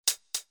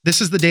This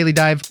is the Daily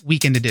Dive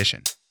Weekend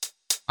Edition.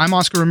 I'm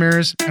Oscar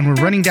Ramirez, and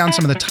we're running down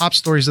some of the top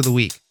stories of the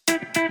week.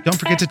 Don't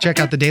forget to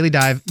check out the Daily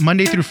Dive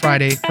Monday through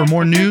Friday for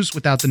more news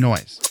without the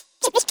noise.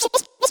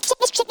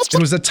 It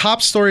was the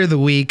top story of the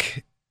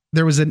week.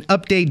 There was an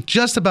update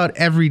just about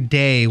every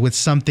day with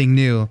something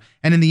new,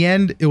 and in the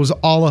end, it was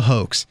all a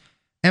hoax.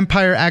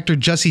 Empire actor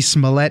Jussie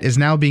Smollett is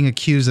now being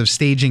accused of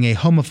staging a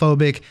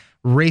homophobic,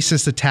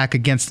 racist attack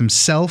against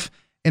himself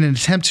in an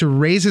attempt to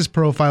raise his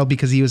profile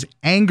because he was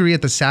angry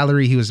at the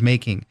salary he was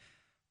making.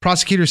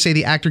 Prosecutors say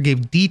the actor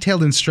gave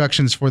detailed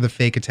instructions for the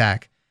fake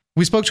attack.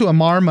 We spoke to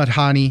Amar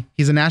Madhani.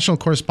 He's a national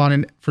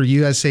correspondent for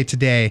USA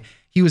Today.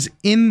 He was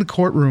in the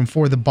courtroom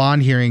for the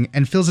bond hearing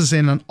and fills us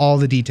in on all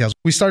the details.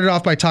 We started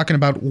off by talking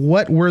about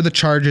what were the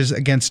charges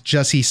against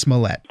Jussie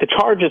Smollett. The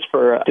charge is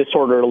for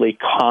disorderly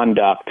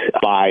conduct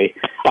by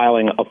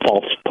filing a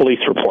false police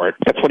report.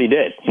 That's what he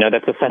did.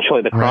 That's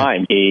essentially the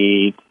crime. Right.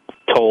 He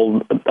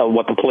told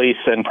what the police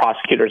and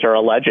prosecutors are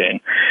alleging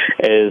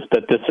is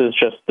that this is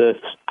just this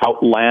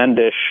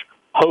outlandish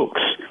hoax,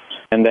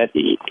 and that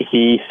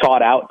he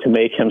sought out to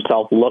make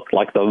himself look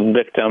like the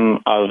victim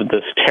of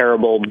this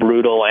terrible,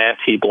 brutal,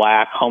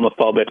 anti-black,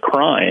 homophobic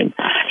crime.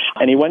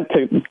 And he went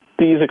to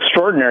these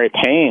extraordinary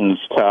pains,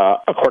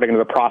 according to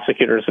the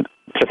prosecutors,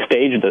 to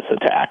stage this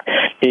attack.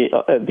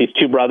 These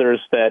two brothers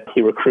that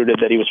he recruited,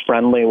 that he was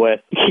friendly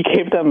with, he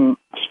gave them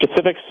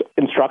specific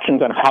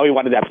instructions on how he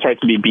wanted that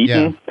to be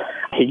beaten. Yeah.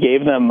 He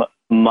gave them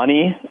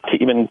money to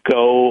even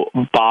go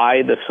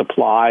buy the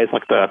supplies,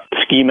 like the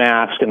ski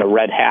mask and the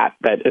red hat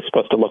that is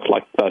supposed to look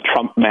like the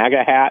Trump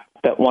MAGA hat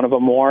that one of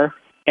them wore.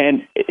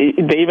 And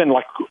they even,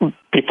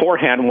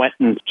 beforehand went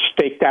and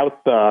staked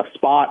out the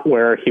spot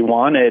where he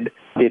wanted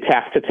the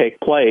attack to take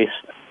place.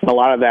 And a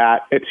lot of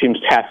that, it seems,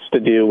 has to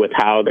do with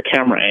how the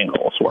camera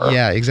angles were.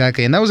 Yeah,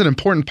 exactly. And that was an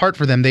important part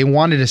for them. They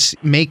wanted to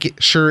make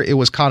sure it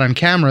was caught on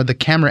camera. The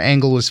camera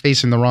angle was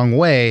facing the wrong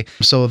way.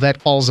 So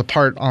that falls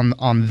apart on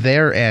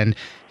their end.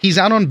 He's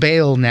out on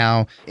bail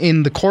now.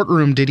 In the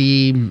courtroom, did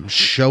he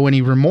show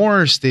any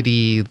remorse? Did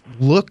he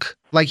look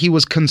like he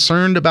was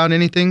concerned about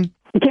anything?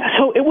 Yeah,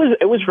 so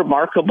it was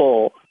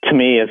remarkable to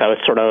me as I was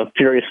sort of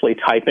furiously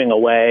typing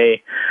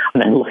away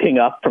and then looking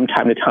up from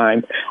time to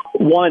time.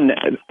 One,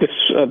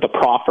 the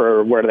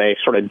proffer where they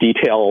sort of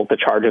detail the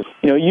charges.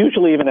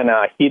 Usually even in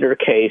a heater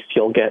case,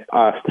 you'll get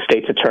the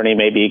state's attorney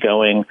maybe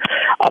going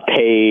a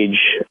page,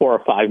 4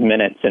 or 5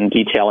 minutes, and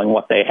detailing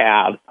what they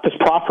have. This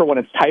proffer, when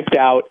it's typed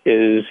out,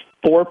 is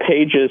 4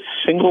 pages,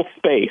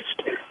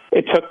 single-spaced.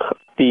 It took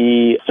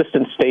the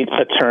assistant state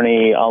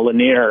attorney,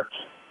 Lanier,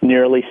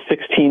 nearly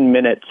 16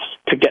 minutes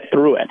to get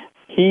through it.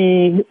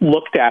 He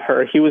looked at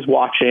her, he was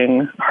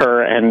watching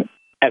her, and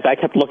as I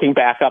kept looking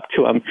back up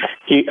to him,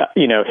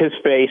 his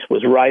face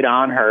was right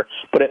on her.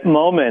 But at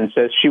moments,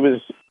 as she was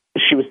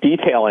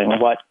detailing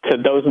what to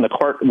those in the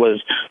court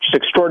was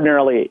just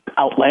extraordinarily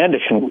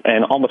outlandish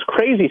and almost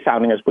crazy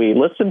sounding as we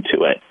listened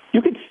to it,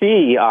 you could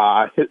see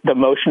the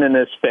emotion in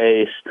his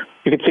face.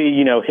 You could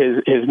see,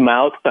 his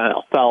mouth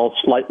fell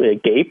slightly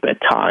agape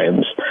at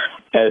times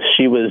as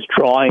she was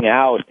drawing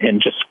out in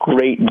just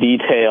great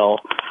detail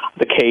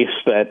the case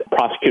that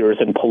prosecutors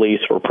and police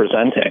were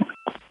presenting.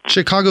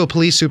 Chicago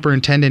Police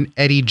Superintendent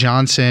Eddie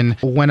Johnson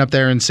went up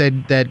there and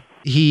said that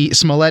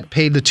Smollett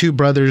paid the two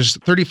brothers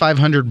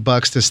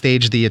 $3,500 to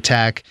stage the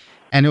attack,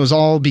 and it was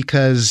all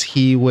because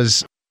he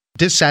was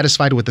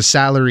dissatisfied with the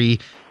salary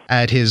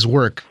at his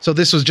work. So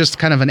this was just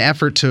kind of an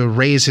effort to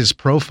raise his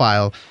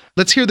profile.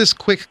 Let's hear this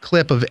quick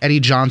clip of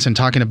Eddie Johnson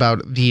talking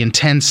about the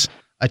intense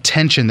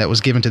attention that was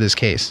given to this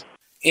case.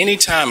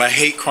 Anytime a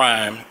hate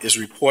crime is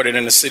reported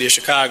in the city of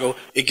Chicago,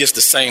 it gets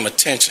the same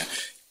attention.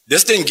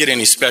 This didn't get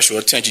any special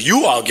attention.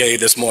 You all gave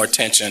this more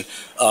attention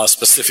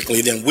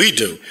specifically than we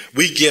do.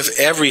 We give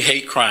every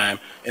hate crime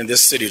in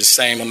this city the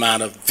same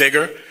amount of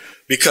vigor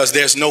because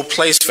there's no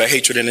place for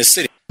hatred in this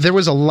city. There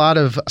was a lot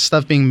of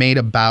stuff being made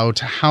about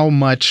how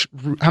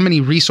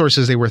many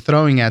resources they were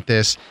throwing at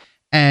this.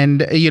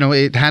 And,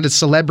 it had a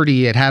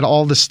celebrity, it had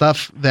all the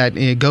stuff that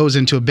it goes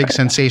into a big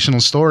sensational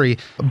story.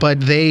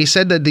 But they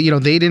said that, they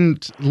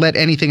didn't let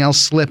anything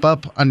else slip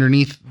up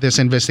underneath this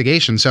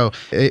investigation. So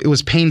it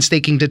was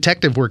painstaking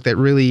detective work that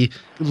really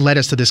led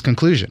us to this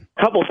conclusion.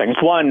 A couple of things.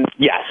 One,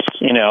 yes,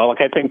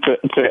 I think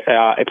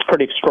that it's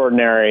pretty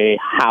extraordinary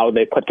how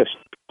they put this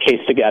case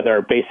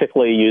together,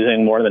 basically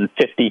using more than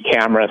 50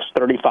 cameras,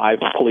 35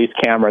 police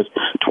cameras,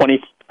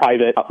 20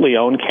 privately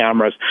owned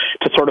cameras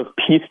to sort of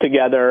piece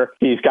together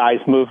these guys'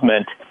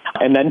 movement,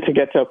 and then to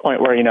get to a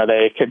point where,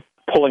 they could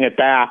pulling it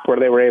back where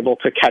they were able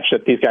to catch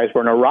that these guys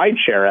were in a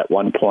rideshare at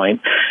one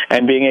point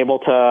and being able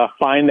to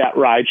find that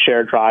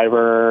rideshare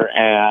driver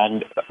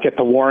and get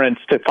the warrants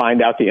to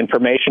find out the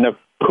information of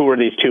who are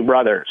these two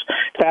brothers.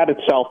 That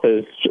itself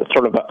is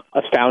sort of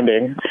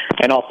astounding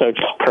and also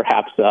just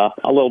perhaps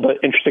a little bit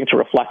interesting to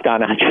reflect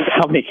on just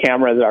how many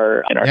cameras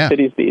are in our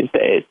cities these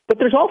days. But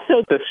there's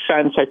also this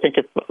sense, I think,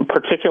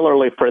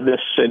 particularly for this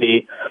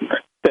city,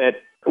 that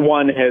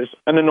one has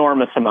an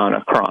enormous amount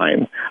of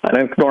crime,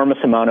 an enormous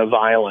amount of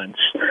violence,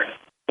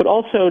 but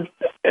also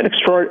an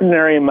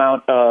extraordinary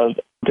amount of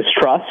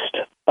distrust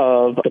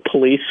of the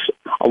police,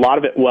 a lot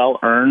of it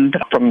well-earned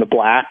from the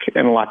Black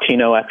and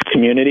Latino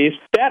communities.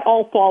 That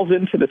all falls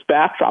into this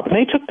backdrop. And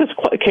they took this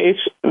case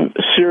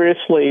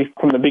seriously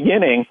from the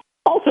beginning,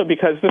 also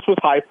because this was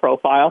high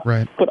profile,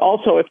 right. But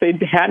also if they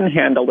hadn't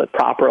handled it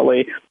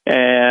properly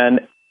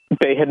and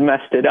they had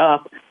messed it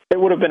up, there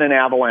would have been an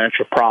avalanche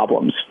of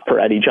problems for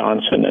Eddie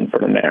Johnson and for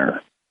the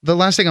mayor. The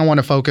last thing I want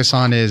to focus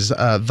on is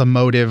the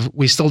motive.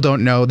 We still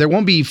don't know. There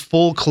won't be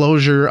full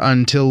closure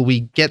until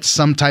we get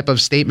some type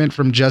of statement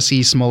from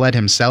Jussie Smollett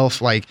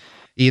himself, like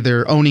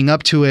either owning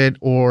up to it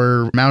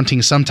or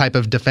mounting some type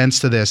of defense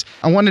to this.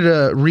 I wanted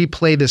to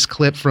replay this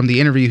clip from the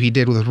interview he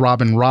did with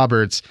Robin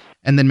Roberts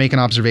and then make an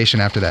observation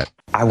after that.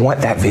 I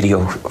want that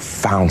video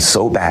found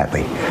so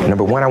badly.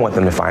 Number one, I want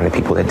them to find the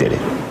people that did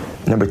it.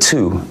 Number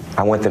two,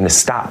 I want them to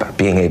stop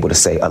being able to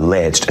say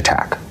alleged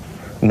attack.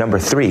 Number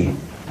three,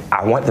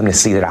 I want them to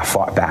see that I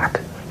fought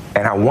back.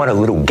 And I want a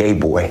little gay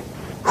boy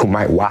who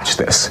might watch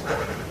this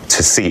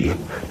to see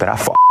that I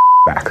fought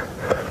back.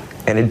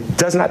 And it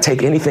does not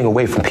take anything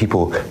away from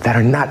people that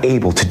are not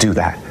able to do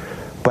that.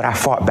 But I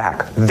fought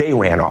back. They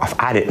ran off.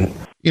 I didn't.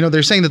 You know,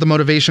 they're saying that the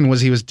motivation was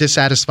he was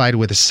dissatisfied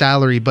with his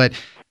salary, but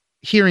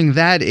hearing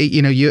that,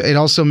 it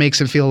also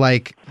makes it feel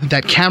like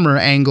that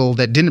camera angle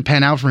that didn't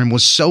pan out for him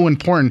was so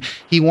important.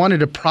 He wanted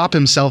to prop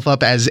himself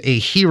up as a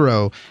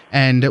hero,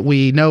 and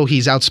we know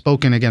he's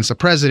outspoken against the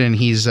president.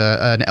 He's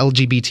an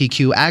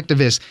LGBTQ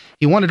activist.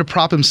 He wanted to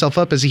prop himself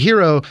up as a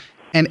hero,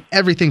 and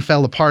everything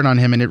fell apart on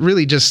him, and it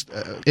really just,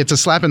 it's a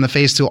slap in the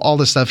face to all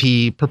the stuff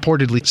he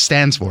purportedly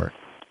stands for.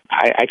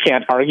 I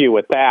can't argue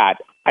with that.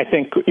 I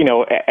think,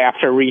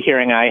 after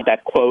rehearing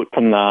that quote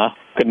from the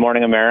Good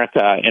Morning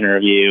America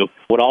interview,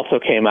 what also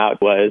came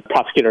out was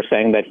prosecutor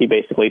saying that he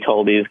basically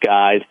told these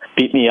guys,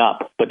 beat me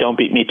up, but don't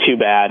beat me too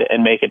bad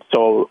and make it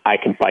so I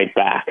can fight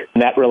back.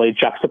 And that really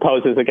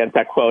juxtaposes against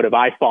that quote of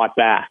I fought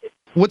back.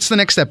 What's the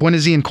next step? When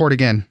is he in court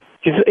again?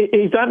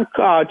 He's done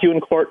due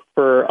in court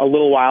for a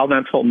little while now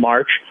until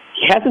March.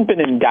 He hasn't been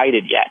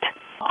indicted yet.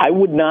 I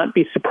would not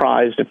be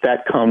surprised if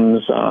that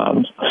comes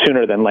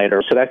sooner than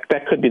later. So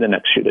that could be the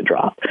next shoe to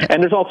drop.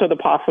 And there's also the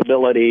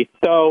possibility,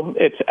 though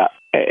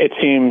it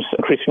seems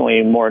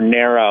increasingly more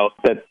narrow,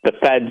 that the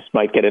feds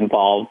might get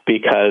involved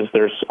because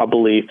there's a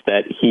belief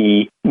that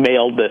he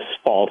mailed this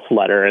false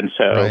letter. And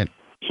so right.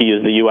 He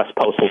used the U.S.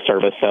 Postal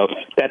Service. So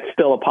that's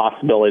still a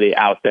possibility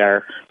out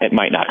there. It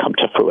might not come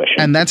to fruition.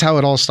 And that's how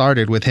it all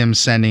started, with him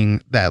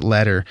sending that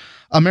letter.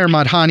 Amer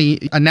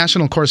Madhani, a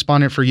national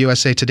correspondent for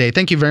USA Today,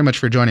 thank you very much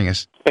for joining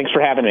us. Thanks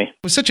for having me.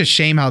 It was such a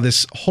shame how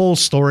this whole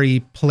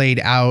story played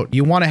out.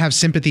 You want to have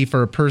sympathy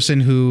for a person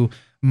who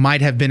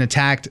might have been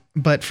attacked,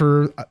 but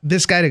for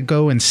this guy to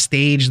go and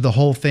stage the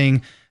whole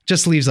thing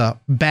just leaves a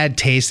bad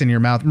taste in your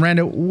mouth.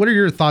 Miranda, what are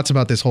your thoughts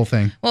about this whole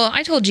thing? Well,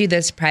 I told you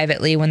this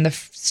privately when the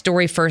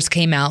story first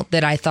came out,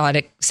 that I thought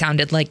it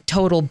sounded like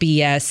total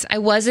BS. I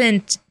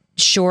wasn't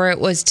sure it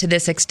was to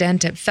this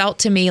extent. It felt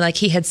to me like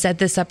he had set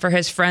this up for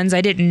his friends.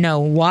 I didn't know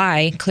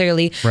why,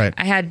 clearly. Right.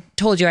 I had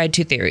told you I had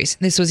two theories.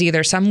 This was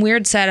either some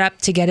weird setup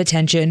to get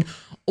attention,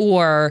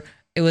 or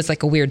it was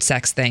like a weird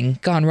sex thing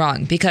gone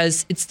wrong,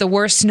 because it's the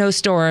worst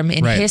snowstorm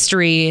in right.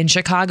 history in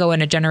Chicago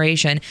in a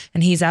generation.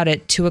 And he's out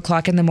at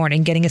 2:00 in the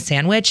morning getting a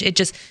sandwich.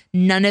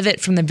 None of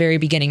it from the very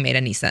beginning made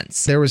any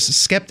sense. There was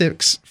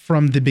skeptics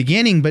from the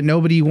beginning, but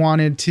nobody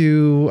wanted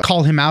to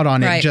call him out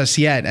on it right. just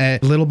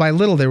yet. Little by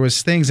little, there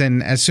was things.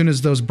 And as soon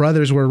as those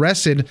brothers were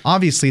arrested,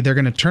 obviously they're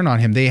going to turn on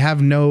him. They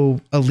have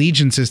no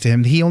allegiances to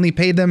him. He only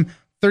paid them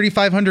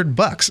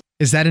 $3,500.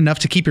 Is that enough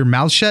to keep your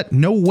mouth shut?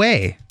 No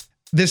way.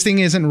 This thing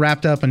isn't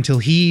wrapped up until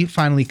he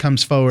finally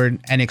comes forward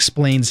and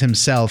explains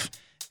himself.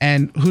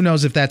 And who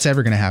knows if that's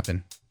ever going to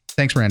happen.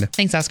 Thanks, Miranda.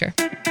 Thanks, Oscar.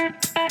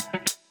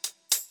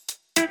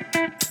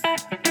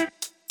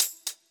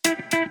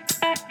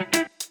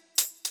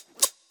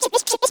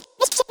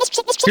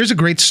 Here's a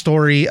great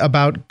story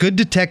about good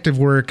detective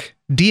work,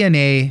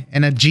 DNA,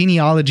 and a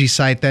genealogy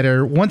site that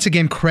are once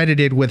again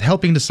credited with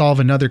helping to solve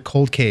another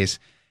cold case.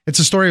 It's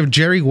a story of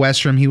Jerry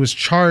Westrom. He was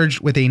charged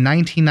with a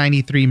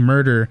 1993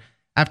 murder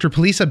after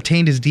police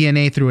obtained his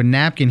DNA through a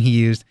napkin he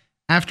used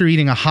after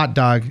eating a hot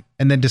dog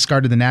and then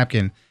discarded the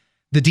napkin.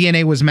 The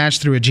DNA was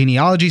matched through a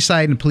genealogy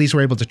site, and police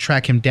were able to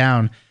track him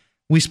down.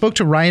 We spoke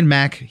to Ryan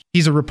Mack.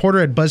 He's a reporter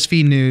at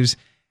BuzzFeed News,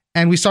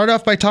 and we start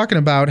off by talking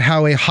about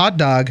how a hot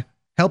dog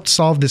helped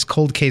solve this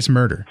cold case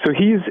murder. So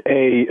he's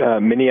a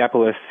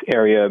Minneapolis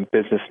area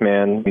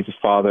businessman. He's a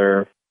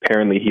father.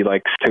 Apparently he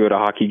likes to go to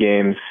hockey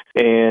games.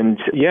 And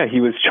yeah,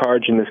 he was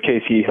charged in this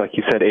case. He, like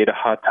you said, ate a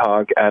hot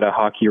dog at a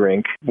hockey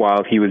rink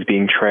while he was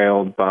being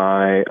trailed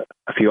by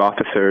a few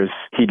officers.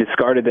 He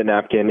discarded the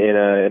napkin in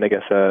a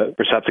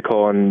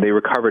receptacle, and they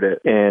recovered it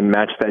and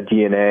matched that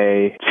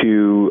DNA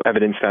to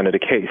evidence found at a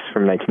case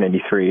from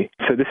 1993.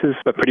 So this is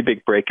a pretty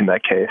big break in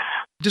that case.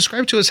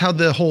 Describe to us how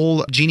the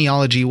whole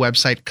genealogy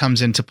website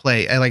comes into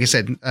play. Like I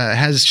said,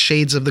 has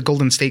shades of the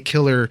Golden State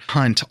Killer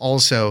hunt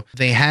also.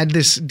 They had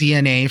this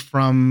DNA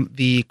from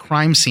the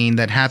crime scene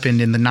that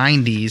happened in the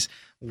 90s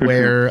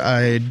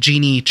where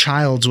Jeannie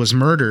Childs was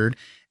murdered.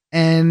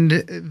 and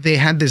they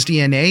had this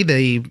DNA.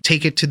 They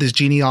take it to this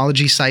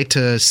genealogy site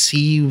to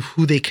see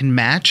who they can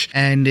match,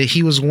 and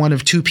he was one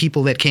of 2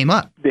 people that came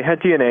up. They had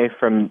DNA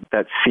from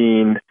that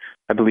scene,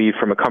 I believe,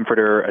 from a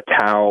comforter, a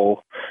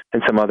towel,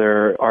 and some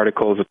other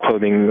articles of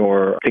clothing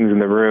or things in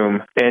the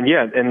room.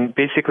 And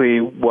basically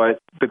what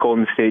the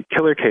Golden State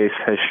Killer case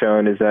has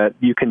shown is that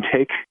you can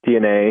take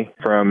DNA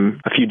from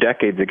a few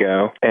decades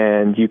ago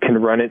and you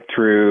can run it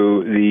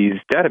through these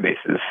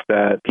databases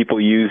that people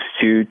use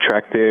to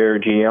track their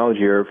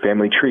genealogy or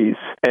family trees.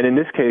 And in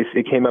this case,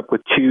 it came up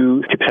with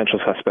two potential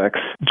suspects.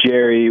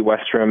 Jerry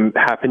Westrom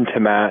happened to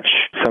match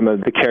some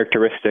of the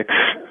characteristics.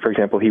 For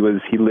example, he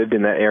lived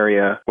in that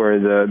area where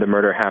the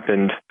murder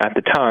happened at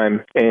the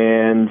time,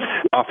 and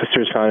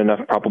officers found enough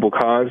probable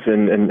cause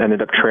and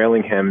ended up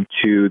trailing him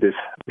to this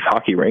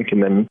hockey rink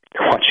and then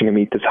watching him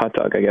eat this hot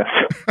dog, I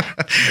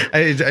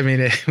guess. I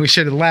mean, we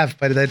shouldn't laugh,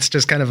 but that's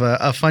just kind of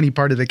a funny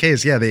part of the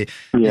case. You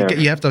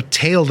have to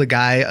tail the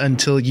guy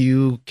until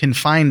you can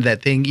find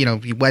that thing. You know,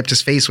 he wiped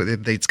his face with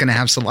it. It's going to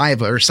have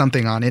saliva or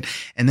something on it.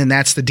 And then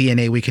that's the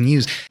DNA we can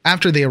use.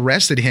 After they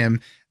arrested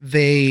him,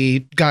 they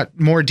got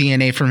more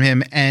DNA from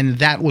him, and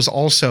that was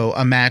also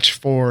a match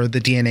for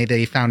the DNA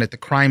they found at the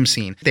crime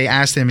scene. They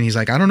asked him, and he's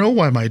like, I don't know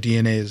why my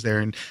DNA is there.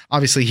 And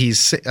obviously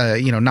he's,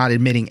 not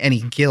admitting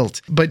any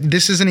guilt. But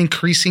this is an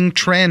increasing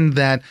trend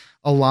that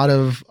a lot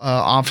of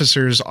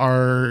officers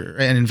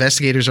and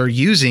investigators are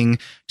using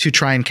to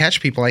try and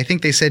catch people. I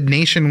think they said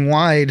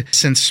nationwide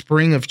since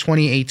spring of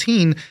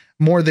 2018,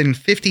 more than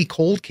 50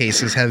 cold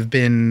cases have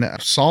been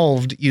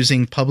solved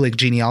using public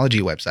genealogy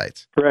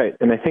websites. Right.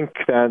 And I think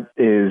that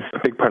is a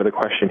big part of the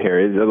question here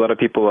is a lot of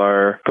people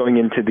are going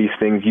into these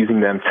things, using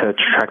them to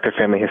track their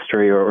family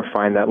history or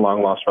find that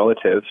long-lost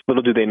relative.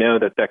 Little do they know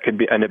that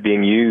could end up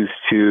being used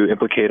to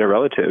implicate a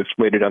relative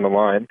later down the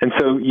line. And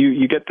so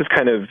you get this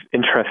kind of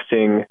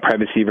interesting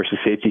privacy versus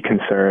safety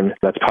concern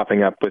that's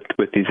popping up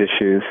with these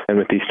issues and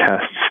with these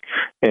tests.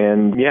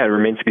 And it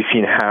remains to be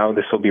seen how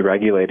this will be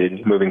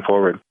regulated moving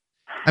forward.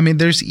 I mean,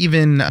 there's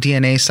even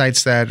DNA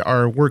sites that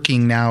are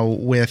working now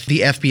with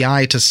the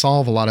FBI to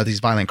solve a lot of these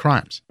violent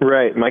crimes.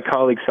 Right. My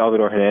colleague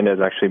Salvador Hernandez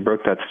actually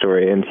broke that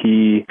story, and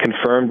he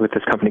confirmed with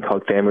this company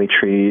called Family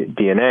Tree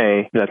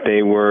DNA that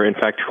they were, in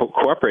fact,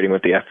 cooperating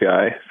with the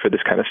FBI for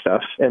this kind of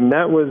stuff. And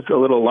that was a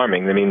little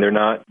alarming. I mean, they're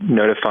not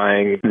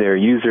notifying their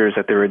users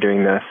that they were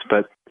doing this,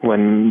 but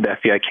when the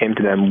FBI came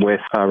to them with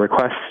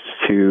requests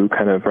to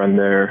kind of run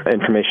their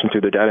information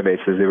through their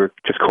databases, they were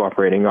just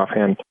cooperating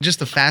offhand. Just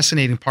the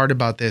fascinating part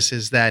about this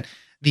is that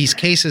these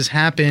cases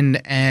happen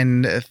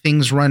and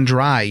things run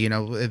dry. You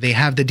know, they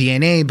have the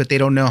DNA, but they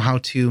don't know how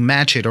to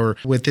match it. Or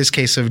with this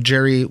case of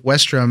Jerry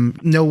Westrom,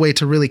 no way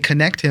to really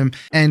connect him.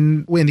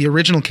 And in the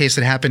original case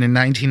that happened in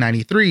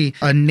 1993,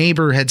 a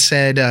neighbor had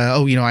said,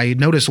 I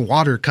noticed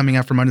water coming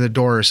out from under the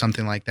door or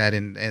something like that.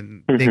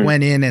 And they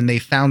went in and they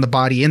found the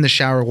body in the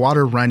shower,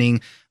 water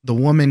running. The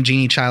woman,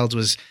 Jeannie Childs,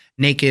 was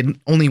naked,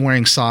 only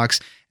wearing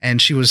socks, and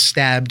she was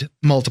stabbed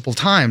multiple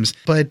times.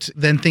 But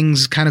then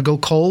things kind of go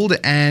cold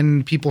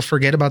and people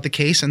forget about the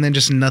case, and then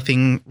just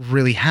nothing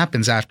really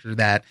happens after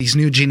that. These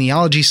new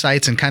genealogy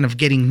sites and kind of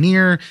getting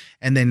near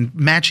and then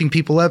matching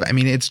people up. I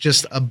mean, it's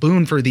just a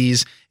boon for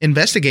these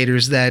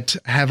investigators that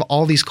have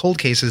all these cold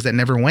cases that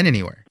never went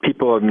anywhere.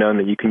 People have known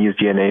that you can use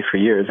DNA for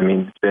years. I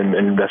mean, it's been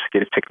an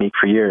investigative technique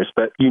for years,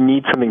 but you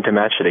need something to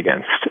match it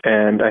against.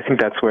 And I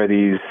think that's where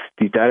these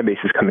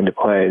databases come into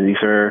play.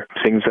 These are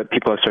things that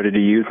people have started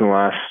to use in the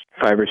last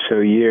 5 or so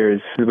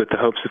years with the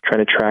hopes of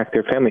trying to track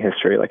their family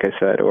history, like I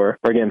said, or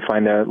again,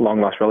 find a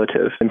long-lost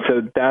relative. And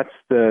so that's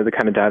the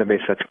kind of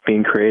database that's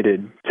being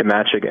created to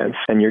match against.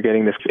 And you're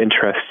getting this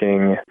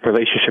interesting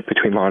relationship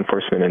between law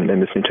enforcement and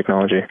this new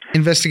technology.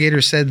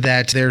 Investigators said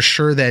that they're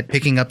sure that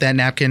picking up that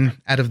napkin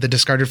out of the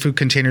discarded food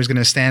container is going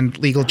to stand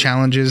legal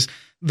challenges.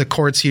 The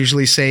courts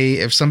usually say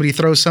if somebody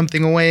throws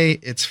something away,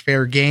 it's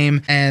fair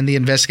game. And the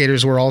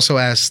investigators were also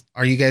asked,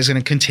 are you guys going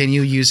to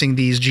continue using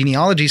these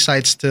genealogy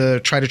sites to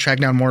try to track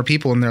down more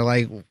people? And they're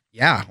like,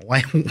 yeah,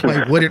 why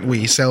wouldn't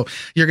we? So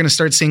you're going to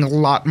start seeing a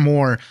lot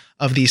more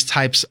of these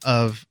types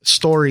of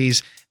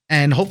stories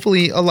and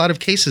hopefully a lot of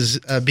cases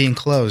being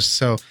closed.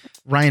 So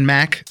Ryan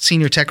Mack,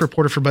 senior tech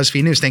reporter for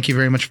BuzzFeed News, thank you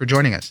very much for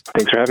joining us.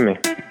 Thanks for having me.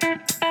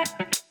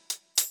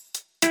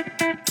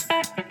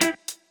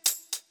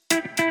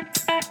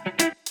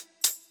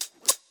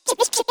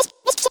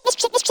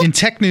 In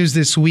tech news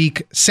this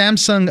week,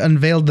 Samsung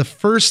unveiled the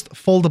first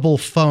foldable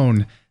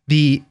phone,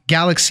 the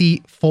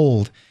Galaxy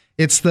Fold.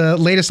 It's the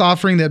latest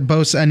offering that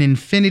boasts an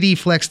Infinity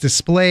Flex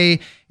display.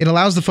 It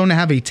allows the phone to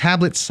have a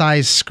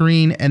tablet-sized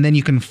screen, and then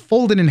you can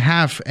fold it in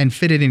half and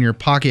fit it in your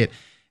pocket.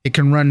 It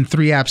can run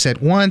 3 apps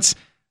at once,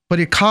 but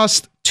it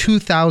costs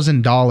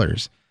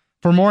 $2,000.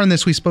 For more on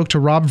this, we spoke to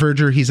Rob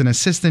Verger. He's an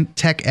assistant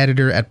tech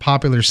editor at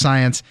Popular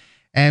Science.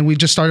 And we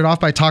just started off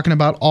by talking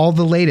about all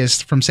the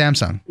latest from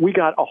Samsung. We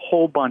got a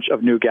whole bunch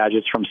of new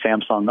gadgets from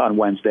Samsung on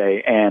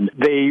Wednesday, and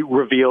they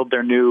revealed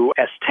their new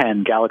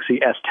S10, Galaxy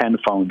S10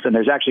 phones. And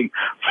there's actually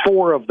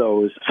 4 of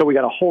those. So we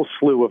got a whole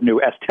slew of new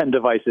S10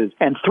 devices.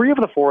 And 3 of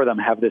the 4 of them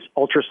have this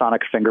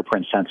ultrasonic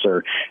fingerprint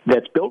sensor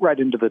that's built right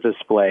into the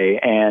display.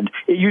 And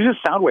it uses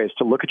sound waves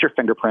to look at your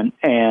fingerprint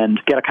and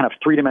get a kind of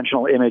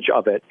 3-dimensional image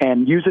of it,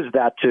 and uses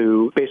that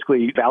to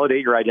basically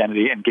validate your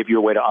identity and give you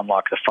a way to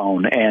unlock the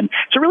phone. And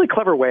it's a really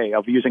clever way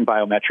of using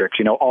biometrics.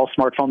 All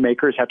smartphone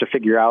makers have to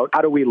figure out,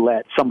 how do we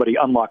let somebody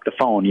unlock the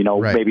phone?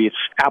 Right. Maybe it's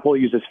Apple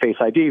uses Face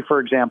ID, for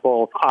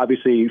example.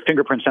 Obviously,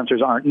 fingerprint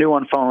sensors aren't new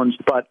on phones,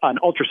 but an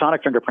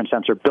ultrasonic fingerprint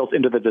sensor built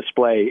into the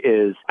display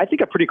is, I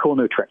think, a pretty cool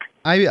new trick.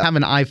 I have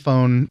an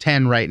iPhone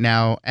 10 right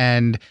now,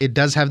 and it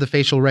does have the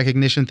facial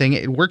recognition thing.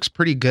 It works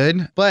pretty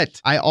good,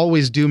 but I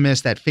always do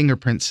miss that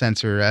fingerprint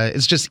sensor.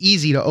 It's just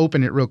easy to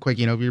open it real quick.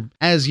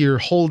 As you're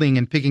holding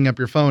and picking up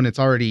your phone, it's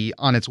already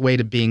on its way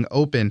to being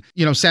open.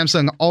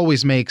 Samsung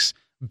always makes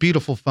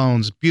beautiful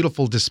phones,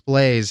 beautiful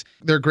displays.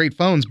 They're great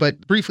phones,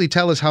 but briefly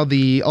tell us how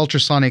the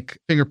ultrasonic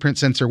fingerprint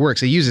sensor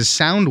works. It uses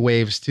sound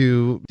waves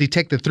to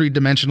detect the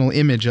 3-dimensional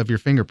image of your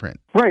fingerprint.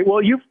 Right.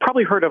 Well, you've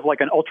probably heard of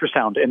like an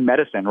ultrasound in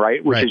medicine,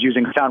 right? Which is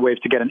using sound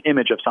waves to get an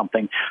image of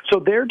something. So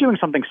they're doing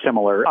something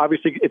similar.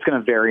 Obviously, it's going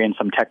to vary in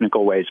some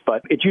technical ways,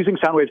 but it's using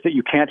sound waves that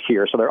you can't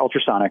hear, so they're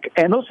ultrasonic.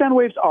 And those sound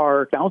waves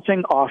are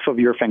bouncing off of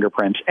your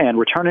fingerprint and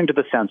returning to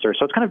the sensor.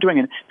 So it's kind of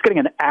getting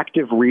an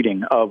active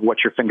reading of what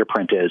your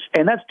fingerprint is.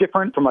 And that's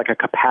different from like a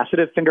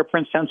capacitive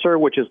fingerprint sensor,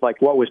 which is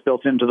like what was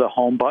built into the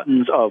home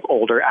buttons of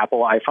older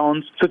Apple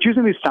iPhones. So it's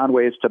using these sound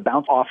waves to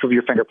bounce off of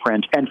your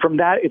fingerprint. And from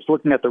that, it's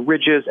looking at the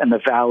ridges and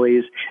the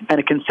valleys, and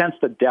it can sense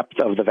the depth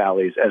of the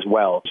valleys as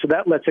well. So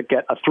that lets it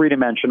get a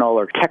 3-dimensional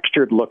or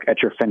textured look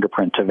at your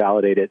fingerprint to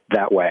validate it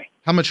that way.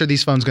 How much are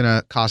these phones going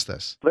to cost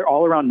us? They're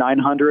all around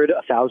 $900,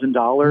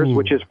 $1,000,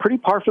 which is pretty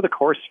par for the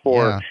course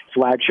for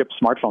flagship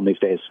smartphone these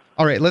days.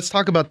 All right, let's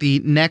talk about the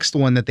next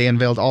one that they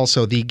unveiled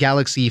also, the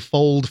Galaxy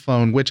Fold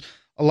phone, which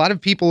a lot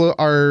of people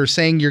are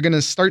saying you're going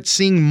to start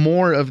seeing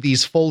more of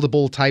these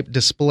foldable type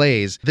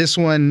displays. This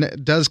one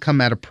does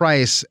come at a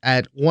price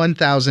at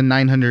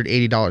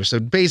 $1,980, so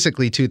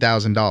basically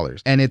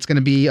 $2,000. And it's going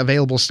to be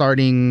available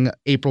starting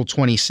April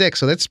 26th,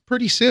 so that's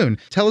pretty soon.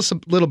 Tell us a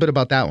little bit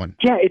about that one.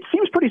 Yeah, it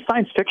seems pretty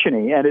science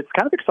fiction-y, and it's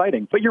kind of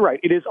exciting. But you're right,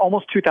 it is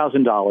almost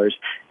 $2,000.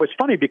 It's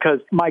funny because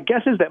my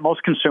guess is that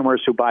most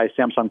consumers who buy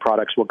Samsung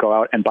products will go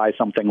out and buy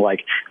something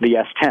like the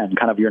S10,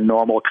 kind of your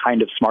normal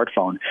kind of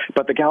smartphone.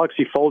 But the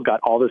Galaxy Fold got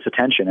all this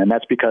attention, and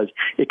that's because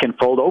it can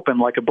fold open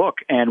like a book.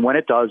 And when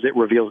it does, it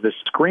reveals this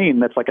screen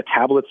that's like a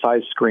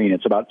tablet-sized screen.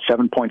 It's about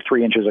 7.3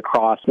 inches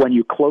across. When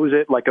you close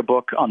it like a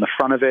book, on the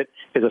front of it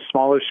is a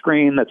smaller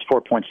screen that's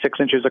 4.6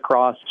 inches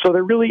across. So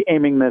they're really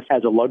aiming this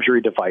as a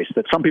luxury device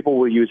that some people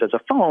will use as a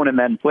phone, and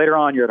then later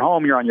on you're at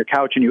home, you're on your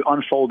couch, and you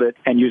unfold it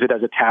and use it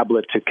as a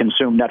tablet to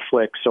consume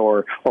Netflix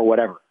or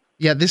whatever.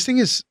 Yeah, this thing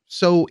is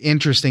so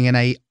interesting, and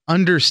I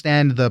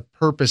understand the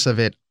purpose of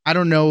it. I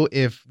don't know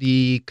if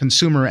the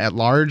consumer at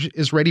large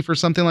is ready for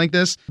something like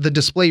this. The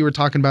display you were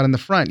talking about in the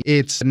front,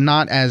 it's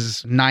not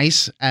as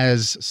nice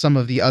as some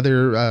of the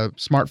other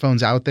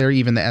smartphones out there,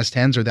 even the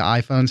S10s or the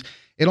iPhones.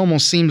 It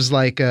almost seems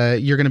like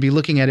you're going to be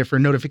looking at it for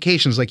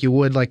notifications like you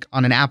would like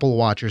on an Apple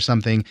Watch or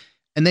something.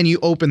 And then you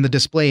open the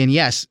display and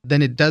yes,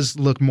 then it does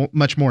look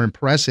much more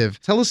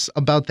impressive. Tell us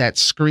about that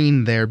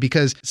screen there,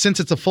 because since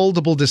it's a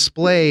foldable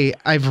display,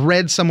 I've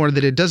read somewhere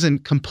that it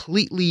doesn't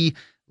completely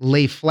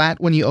lay flat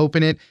when you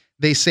open it.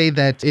 They say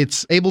that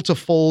it's able to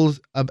fold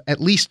at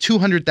least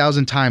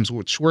 200,000 times,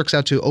 which works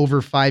out to over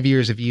 5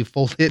 years if you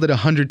fold it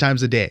 100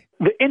 times a day.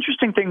 The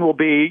interesting thing will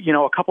be,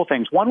 a couple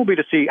things. One will be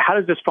to see, how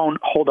does this phone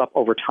hold up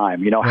over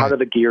time? How do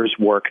the gears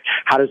work?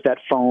 How does that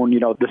phone,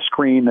 the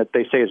screen that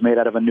they say is made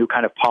out of a new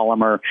kind of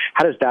polymer,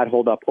 how does that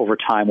hold up over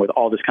time with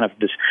all this kind of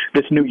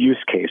this new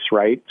use case,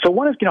 right? So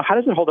one is, how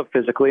does it hold up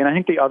physically? And I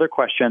think the other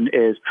question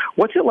is,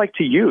 what's it like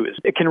to use?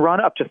 It can run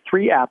up to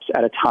 3 apps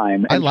at a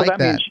time. And I like so that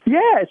means,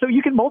 so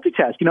you can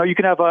multitask. You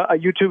can have a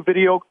YouTube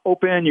video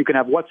open, you can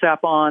have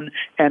WhatsApp on,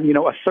 and,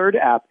 a third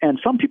app. And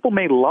some people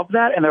may love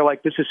that, and they're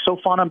like, this is so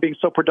fun, I'm being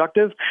so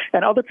productive.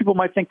 And other people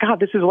might think, God,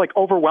 this is like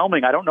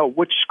overwhelming. I don't know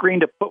which screen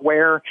to put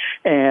where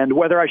and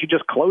whether I should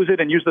just close it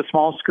and use the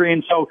small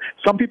screen. So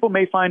some people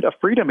may find a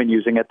freedom in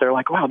using it. They're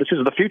like, wow, this is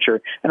the future.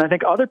 And I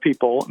think other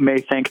people may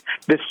think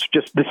this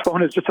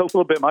phone is just a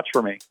little bit much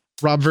for me.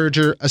 Rob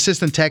Verger,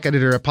 Assistant Tech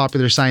Editor at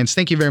Popular Science.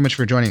 Thank you very much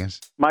for joining us.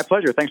 My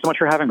pleasure. Thanks so much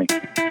for having me.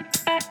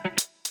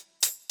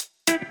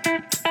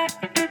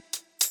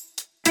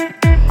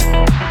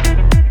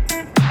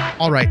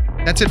 All right,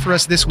 that's it for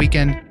us this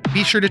weekend.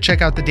 Be sure to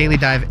check out The Daily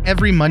Dive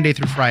every Monday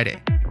through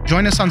Friday.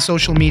 Join us on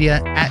social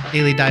media at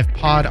Daily Dive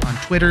Pod on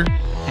Twitter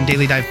and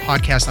Daily Dive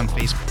Podcast on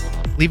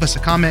Facebook. Leave us a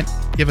comment,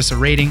 give us a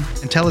rating,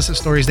 and tell us the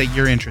stories that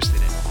you're interested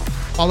in.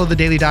 Follow The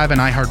Daily Dive on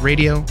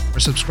iHeartRadio or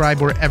subscribe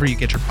wherever you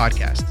get your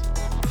podcasts.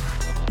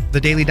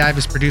 The Daily Dive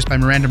is produced by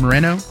Miranda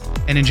Moreno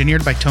and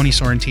engineered by Tony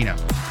Sorrentino.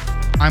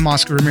 I'm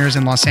Oscar Ramirez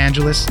in Los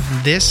Angeles,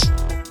 and this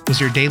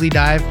was your Daily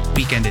Dive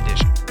Weekend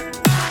Edition.